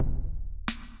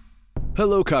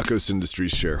Hello, Kakos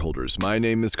Industries shareholders. My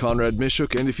name is Conrad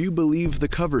Mishuk, and if you believe the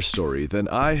cover story, then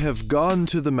I have gone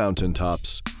to the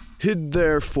mountaintops, hid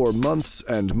there for months,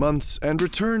 and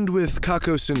returned with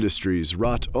Kakos Industries,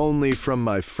 wrought only from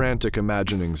my frantic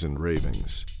imaginings and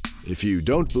ravings. If you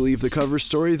don't believe the cover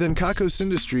story, then Kakos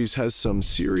Industries has some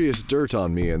serious dirt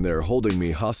on me, and they're holding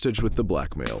me hostage with the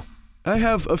blackmail. I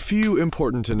have a few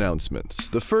important announcements.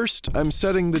 The first, I'm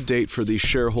setting the date for the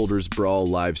Shareholders Brawl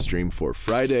livestream for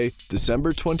Friday,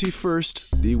 December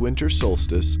 21st, the winter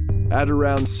solstice, at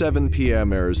around 7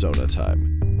 p.m. Arizona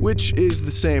time, which is the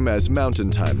same as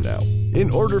Mountain Time now. In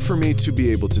order for me to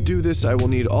be able to do this, I will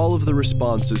need all of the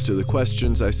responses to the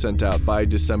questions I sent out by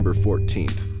December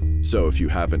 14th. So if you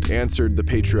haven't answered the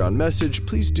Patreon message,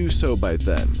 please do so by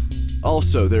then.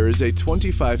 Also, there is a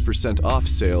 25% off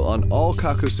sale on all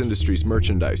Kakos Industries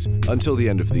merchandise until the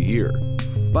end of the year.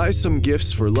 Buy some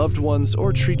gifts for loved ones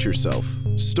or treat yourself.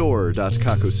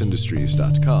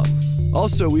 store.kakosindustries.com.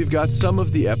 Also, we've got some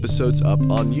of the episodes up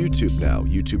on YouTube now,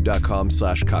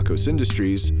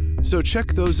 youtube.com/kakosindustries, so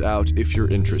check those out if you're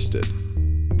interested.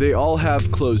 They all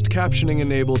have closed captioning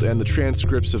enabled and the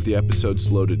transcripts of the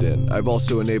episodes loaded in. I've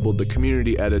also enabled the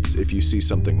community edits if you see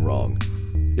something wrong.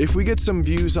 If we get some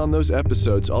views on those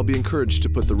episodes, I'll be encouraged to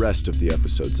put the rest of the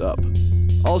episodes up.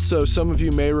 Also, some of you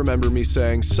may remember me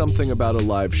saying something about a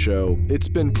live show. It's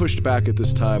been pushed back at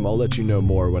this time. I'll let you know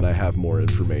more when I have more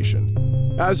information.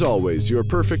 As always, you're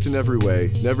perfect in every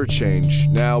way, never change.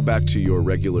 Now back to your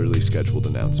regularly scheduled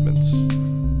announcements.